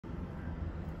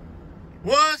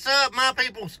What's up, my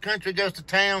peoples? Country Goes to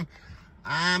Town.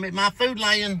 I'm at my food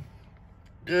lane.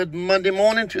 Good Monday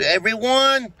morning to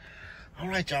everyone. All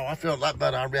right, y'all. I feel a lot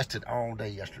better. I rested all day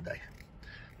yesterday.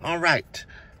 All right.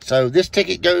 So this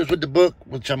ticket goes with the book,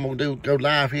 which I'm going to go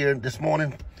live here this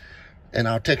morning. And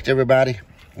I'll text everybody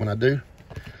when I do.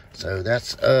 So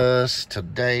that's us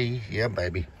today. Yeah,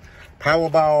 baby.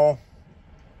 Powerball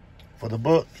for the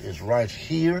book is right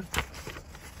here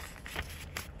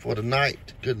for the night.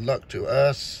 Good luck to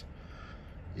us.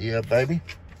 Yeah, baby.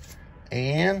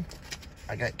 And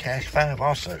I got Cash 5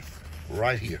 also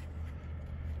right here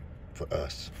for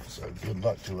us. So good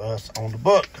luck to us on the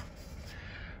book.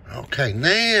 Okay,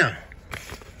 now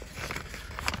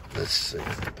let's see.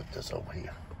 Put this over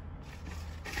here.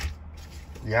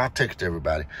 Yeah, I'll text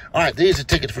everybody. All right, these are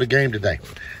tickets for the game today.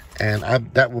 And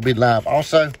that will be live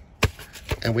also.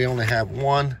 And we only have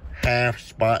one half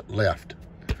spot left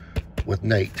with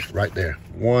Nate right there.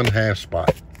 One half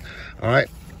spot. All right,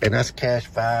 and that's Cash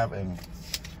 5 and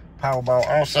Powerball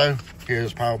also.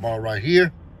 Here's Powerball right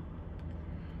here.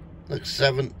 Look,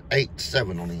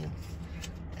 787 on the end.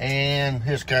 And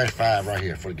here's Cash 5 right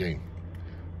here for the game.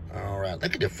 All right,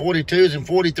 look at the 42s and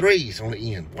 43s on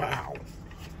the end. Wow.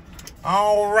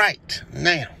 All right,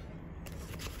 now,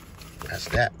 that's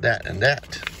that, and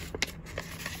that.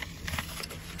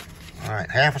 All right,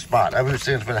 half a spot. Who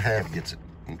sends for the half gets it,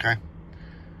 okay?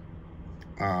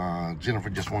 Jennifer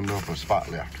just wanted to know if there's a spot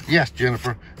left. Yes,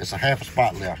 Jennifer, it's a half a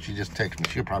spot left. She just texted me.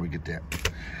 She'll probably get that.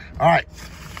 All right,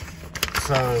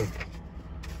 so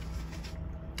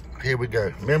here we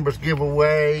go. Members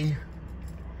giveaway.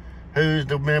 Who's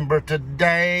the member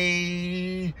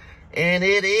today? And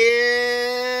it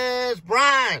is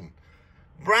Brian.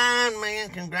 Brian, man,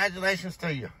 congratulations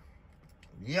to you.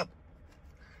 Yep.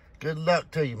 Good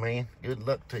luck to you, man. Good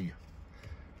luck to you.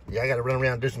 Yeah, I got to run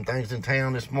around and do some things in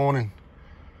town this morning.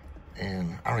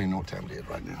 And I don't even know what time it is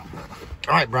right now.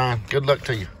 All right, Brian, good luck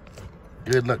to you.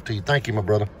 Good luck to you. Thank you, my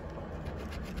brother.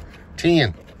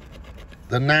 10,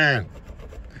 the 9,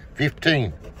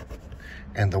 15,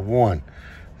 and the 1.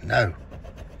 No.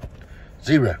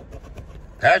 0.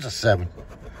 There's a 7.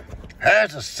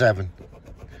 There's a 7.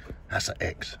 That's an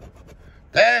X.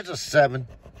 There's a 7.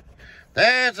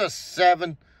 There's a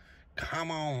 7.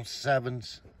 Come on,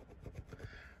 7s.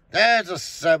 There's a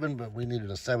 7, but we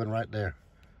needed a 7 right there.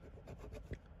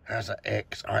 There's an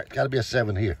X. All right, got to be a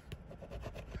 7 here.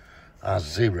 A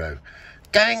 0.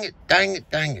 Dang it, dang it,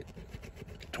 dang it.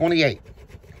 28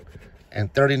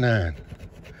 and 39,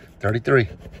 33,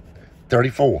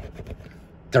 34,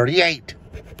 38,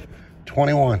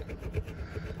 21,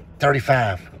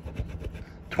 35,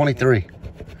 23,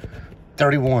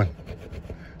 31,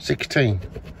 16,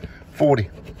 40,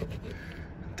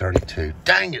 32.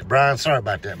 Dang it, Brian. Sorry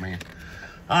about that, man.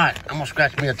 All right, I'm going to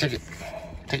scratch me a ticket.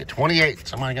 Ticket 28.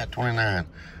 Somebody got 29.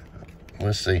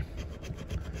 Let's see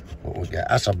what we got.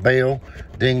 That's a bell.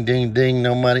 Ding, ding, ding.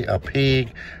 No money. A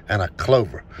pig and a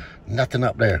clover. Nothing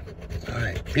up there. All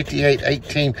right. 58,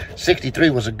 18, 63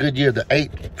 was a good year. The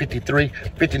 8, 53,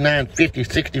 59, 50,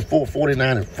 64,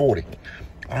 49, and 40.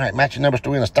 All right. Matching numbers to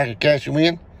win a stack of cash you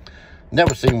win.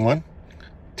 Never seen one.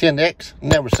 10X.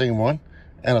 Never seen one.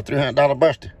 And a $300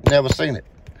 buster. Never seen it.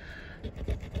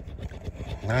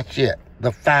 Not yet.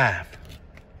 The 5.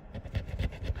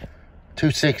 2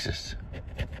 6s.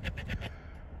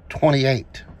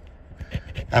 28.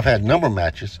 I've had number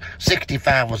matches.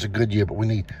 65 was a good year, but we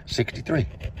need 63.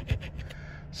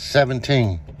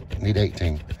 17. Need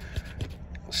 18.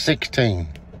 16.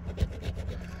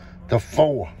 The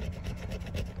 4.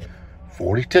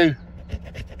 42.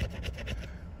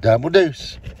 Double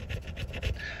deuce.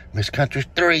 Miss Country's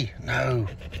 3. No.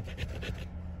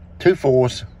 2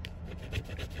 4s.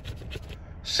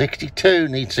 62.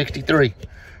 Need 63.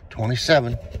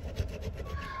 27.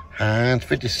 Hines,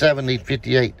 57, need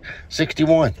 58.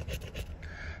 61.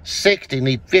 60,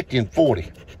 need 50 and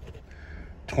 40.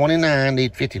 29,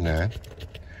 need 59.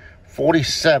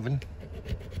 47.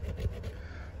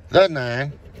 The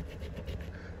 9.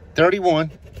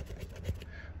 31.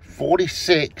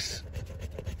 46.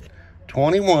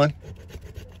 21.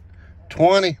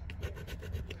 20.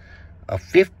 A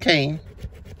 15.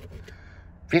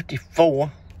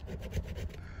 54.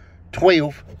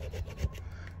 12.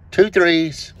 2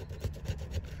 3s.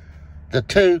 The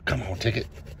 2. Come on, ticket.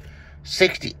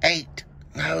 68.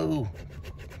 No.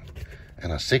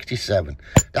 And a 67.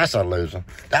 That's a loser.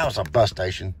 That was a bus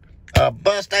station. A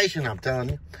bus station, I'm telling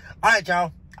you. All right,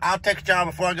 y'all. I'll text y'all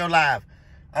before I go live.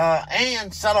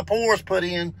 And Sellapore's put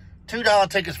in $2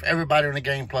 tickets for everybody in the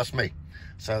game plus me.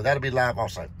 So that'll be live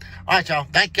also. All right, y'all.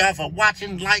 Thank y'all for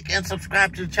watching. Like and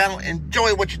subscribe to the channel.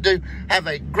 Enjoy what you do. Have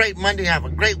a great Monday. Have a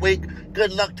great week.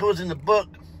 Good luck to us in the book.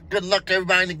 Good luck to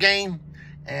everybody in the game.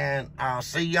 And I'll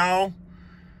see y'all.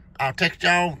 I'll text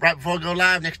y'all right before I go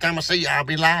live. Next time I see you, I'll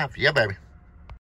be live. Yeah, baby.